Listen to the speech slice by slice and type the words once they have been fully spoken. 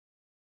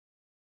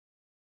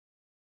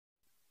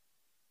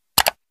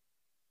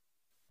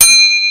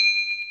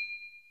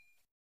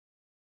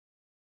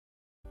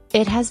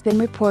It has been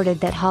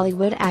reported that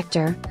Hollywood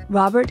actor,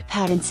 Robert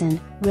Pattinson,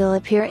 will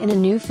appear in a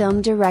new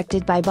film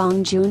directed by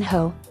Bong Joon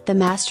Ho, the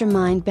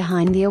mastermind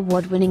behind the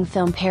award-winning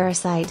film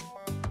Parasite.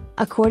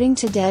 According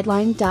to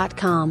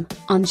Deadline.com,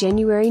 on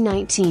January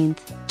 19,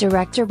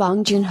 director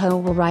Bong Joon Ho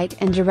will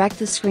write and direct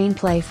the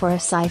screenplay for a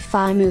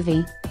sci-fi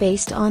movie,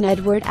 based on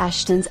Edward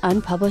Ashton's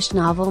unpublished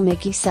novel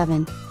Mickey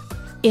 7.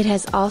 It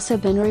has also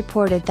been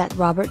reported that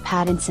Robert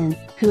Pattinson,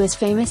 who is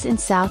famous in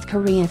South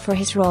Korea for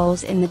his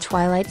roles in the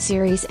Twilight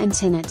series and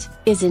Tenet,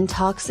 is in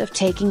talks of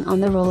taking on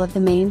the role of the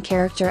main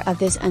character of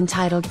this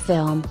untitled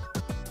film.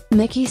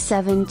 Mickey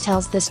 7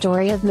 tells the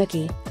story of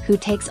Mickey, who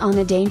takes on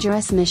a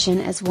dangerous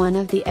mission as one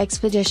of the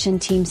expedition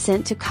team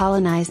sent to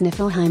colonize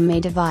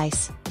Niflheim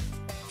device.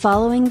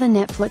 Following the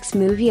Netflix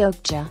movie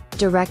Okja,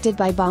 directed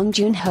by Bong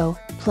Joon Ho,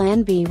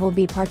 Plan B will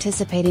be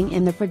participating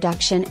in the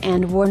production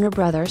and Warner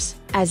Bros.,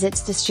 as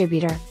its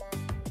distributor.